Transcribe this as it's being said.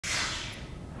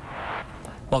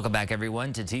Welcome back,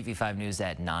 everyone, to TV5 News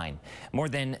at 9. More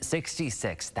than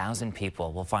 66,000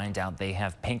 people will find out they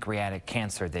have pancreatic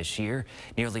cancer this year.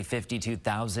 Nearly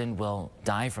 52,000 will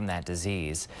die from that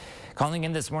disease. Calling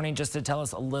in this morning just to tell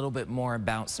us a little bit more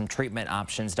about some treatment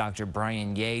options, Dr.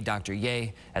 Brian Ye. Dr.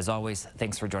 Ye, as always,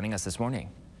 thanks for joining us this morning.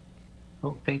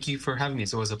 Oh, thank you for having me.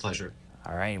 It's always a pleasure.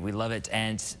 All right, we love it.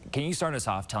 And can you start us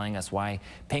off telling us why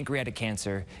pancreatic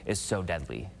cancer is so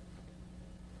deadly?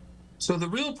 So the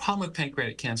real problem with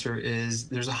pancreatic cancer is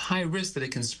there's a high risk that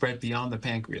it can spread beyond the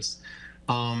pancreas.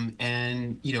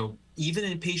 Even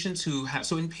in patients who have,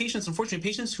 unfortunately,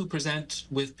 patients who present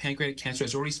with pancreatic cancer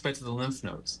has already spread to the lymph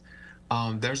nodes.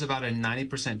 There's about a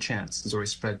 90% chance it's already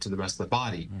spread to the rest of the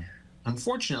body.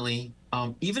 Unfortunately,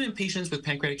 even in patients with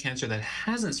pancreatic cancer that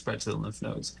hasn't spread to the lymph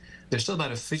nodes, there's still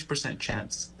about a 50%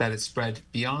 chance that it's spread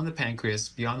beyond the pancreas,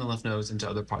 beyond the lymph nodes, into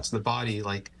other parts of the body,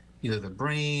 like either the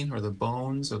brain or the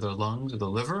bones or the lungs or the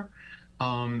liver.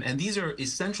 And these are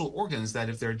essential organs that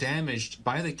if they're damaged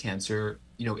by the cancer,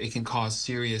 it can cause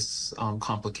serious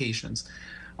complications.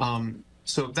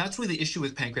 So that's really the issue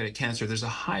with pancreatic cancer. There's a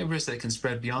high risk that it can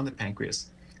spread beyond the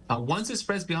pancreas. Once it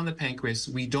spreads beyond the pancreas,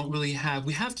 we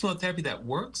have chemotherapy that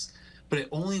works, but it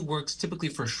only works typically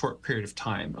for a short period of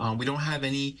time. We don't have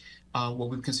any what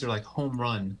we consider like home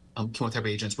run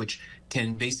chemotherapy agents, which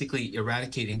can basically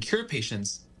eradicate and cure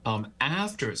patients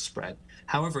after it's spread.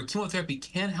 However, chemotherapy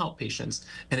can help patients,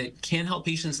 and it can help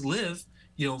patients live,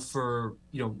 for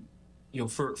a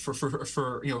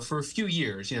few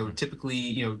years.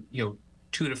 Typically, 2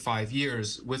 to 5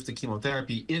 years with the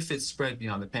chemotherapy if it's spread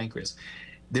beyond the pancreas.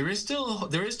 There is still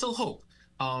hope.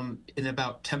 In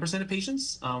about 10% of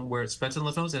patients where it spread to the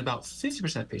lymph nodes, and about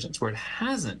 50% of patients where it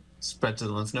hasn't spread to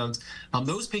the lymph nodes.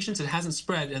 Those patients it hasn't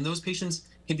spread, and those patients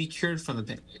can be cured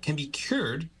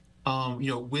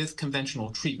with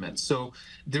conventional treatment. So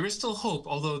there is still hope,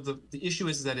 although the issue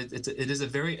is that it is a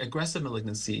very aggressive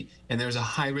malignancy, and there's a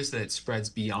high risk that it spreads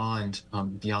beyond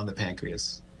the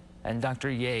pancreas. And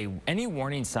Dr. Ye, any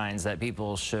warning signs that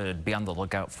people should be on the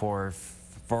lookout for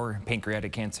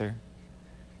pancreatic cancer?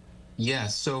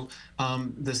 Yes. So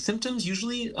the symptoms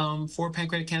usually for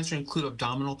pancreatic cancer include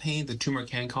abdominal pain. The tumor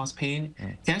can cause pain.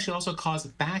 It can actually also cause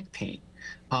back pain.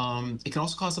 It can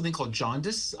also cause something called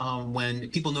jaundice, when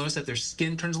people notice that their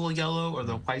skin turns a little yellow, or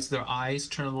the whites of their eyes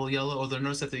turn a little yellow, or they'll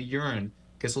notice that their urine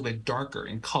gets a little bit darker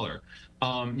in color.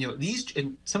 These,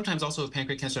 and sometimes also with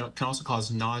pancreatic cancer, can also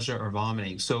cause nausea or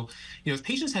vomiting. So, if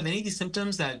patients have any of these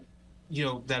symptoms that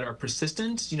are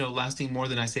persistent, lasting more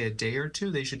than, I say, a day or two,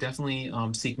 they should definitely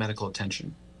seek medical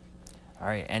attention. All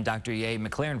right, and Dr. Ye,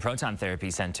 McLaren Proton Therapy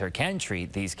Center can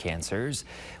treat these cancers.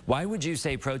 Why would you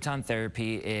say proton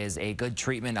therapy is a good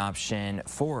treatment option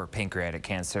for pancreatic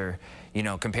cancer,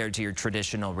 compared to your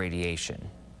traditional radiation?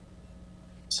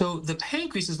 So the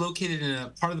pancreas is located in a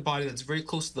part of the body that's very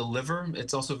close to the liver.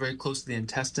 It's also very close to the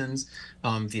intestines,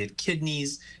 via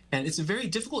kidneys, and it's a very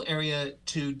difficult area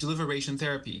to deliver radiation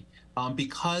therapy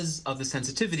because of the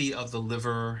sensitivity of the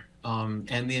liver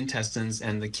and the intestines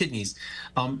and the kidneys.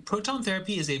 Proton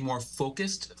therapy is a more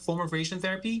focused form of radiation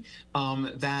therapy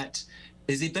that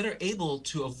is better able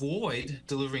to avoid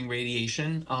delivering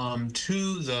radiation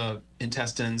to the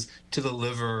intestines, to the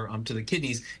liver, to the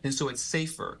kidneys, and so it's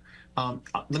safer.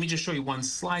 Let me just show you one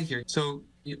slide here. So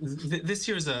this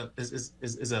here is a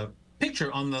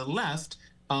picture. On the left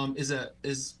is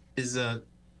a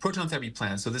proton therapy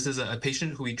plan. So this is a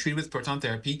patient who we treated with proton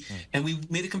therapy, and we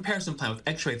made a comparison plan with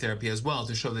X-ray therapy as well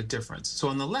to show the difference. So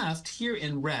on the left here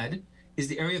in red is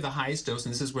the area of the highest dose,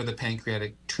 and this is where the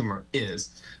pancreatic tumor is.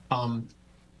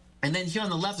 And then here on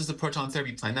the left is the proton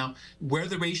therapy plan. Now, where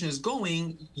the radiation is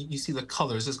going, you see the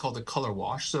colors. This is called the color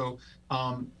wash. So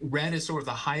red is sort of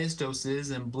the highest doses,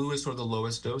 and blue is sort of the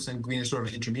lowest dose, and green is sort of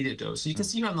an intermediate dose. So you can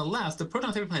see here on the left, the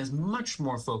proton therapy plan is much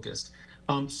more focused.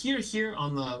 Here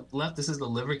on the left, this is the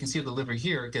liver. You can see the liver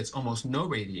here gets almost no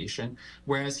radiation,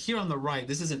 whereas here on the right,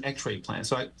 this is an X-ray plan.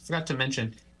 So I forgot to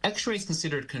mention, X-ray is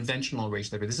considered conventional radiation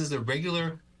therapy. This is the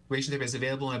regular radiation therapy. It's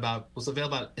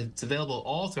available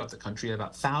all throughout the country at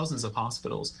about thousands of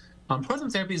hospitals. Proton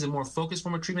therapy is a more focused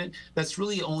form of treatment that's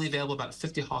really only available about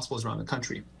 50 hospitals around the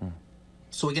country.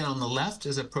 So again, on the left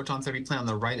is a proton therapy plan. On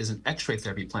the right is an X-ray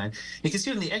therapy plan. You can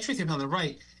see on the X-ray therapy on the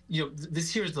right, this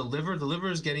here is the liver. The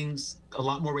liver is getting a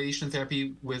lot more radiation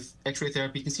therapy with X-ray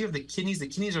therapy. You can see the kidneys. The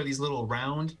kidneys are these little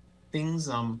round things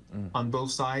on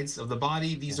both sides of the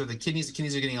body. These are the kidneys. The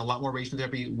kidneys are getting a lot more radiation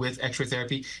therapy with X-ray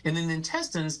therapy. And then the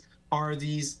intestines are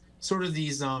the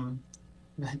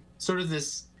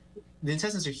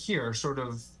intestines are here, sort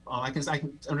of, I can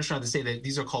understand how to say that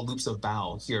these are called loops of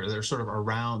bowel here. They're sort of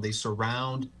around, they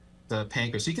surround the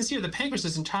pancreas. So you can see here the pancreas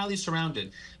is entirely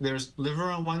surrounded. There's liver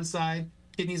on one side,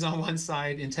 kidneys on one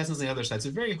side, intestines on the other side. It's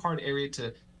a very hard area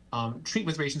to treat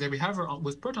with radiation therapy. However,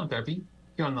 with proton therapy,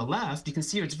 here on the left, you can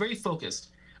see here it's very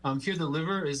focused. Here the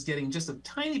liver is getting just a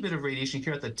tiny bit of radiation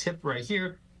here at the tip right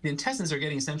here. The intestines are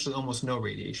getting essentially almost no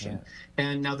radiation. Yeah.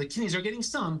 And now the kidneys are getting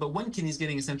some, but one kidney is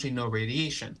getting essentially no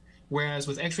radiation. Whereas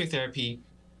with X-ray therapy,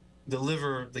 the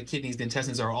liver, the kidneys, the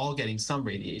intestines are all getting some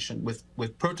radiation.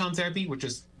 With proton therapy, which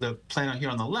is the plan out here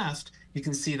on the left, you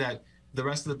can see that the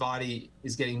rest of the body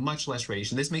is getting much less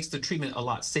radiation. This makes the treatment a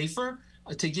lot safer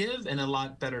to give and a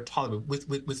lot better tolerable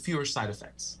with fewer side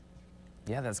effects.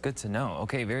 Yeah, that's good to know.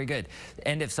 Okay, very good.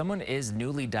 And if someone is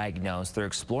newly diagnosed, they're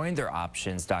exploring their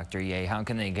options, Dr. Ye, how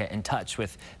can they get in touch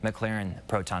with McLaren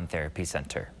Proton Therapy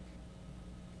Center?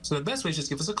 So the best way is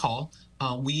just give us a call.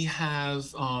 We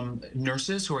have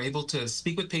nurses who are able to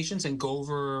speak with patients and go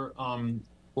over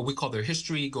what we call their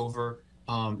history, go over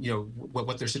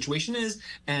what their situation is,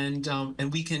 and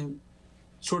we can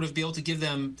sort of be able to give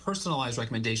them personalized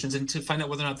recommendations and to find out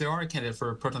whether or not they are a candidate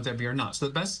for proton therapy or not. So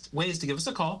the best way is to give us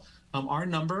a call. Our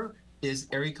number is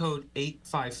area code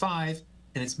 855,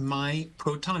 and it's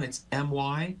MyProton. It's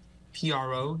MyProton.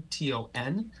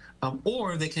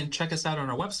 Or they can check us out on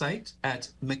our website at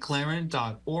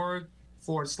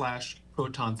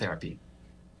mclaren.org/proton therapy.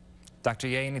 Dr.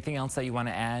 Ye, anything else that you want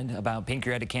to add about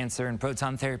pancreatic cancer and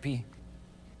proton therapy?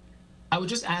 I would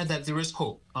just add that there is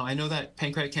hope. I know that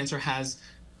pancreatic cancer has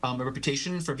a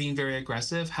reputation for being very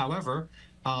aggressive. However,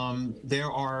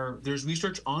 there's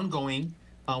research ongoing.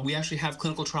 We actually have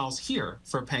clinical trials here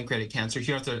for pancreatic cancer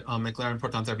here at the McLaren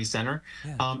Proton Therapy Center,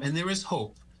 and there is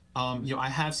hope. I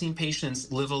have seen patients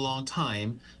live a long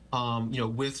time,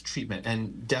 with treatment,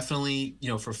 and definitely,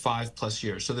 for 5+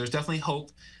 years. So there's definitely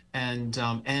hope, and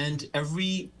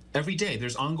every day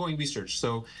there's ongoing research.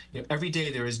 So every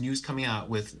day there is news coming out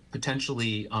with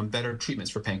potentially better treatments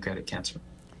for pancreatic cancer.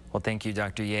 Well, thank you,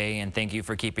 Dr. Ye, and thank you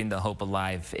for keeping the hope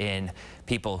alive in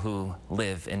people who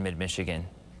live in mid-Michigan.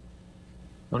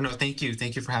 Oh, no, thank you.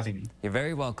 Thank you for having me. You're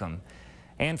very welcome.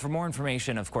 And for more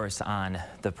information, of course, on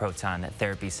the Proton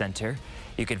Therapy Center,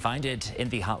 you can find it in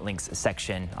the Hot Links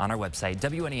section on our website,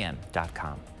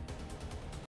 WNEM.com.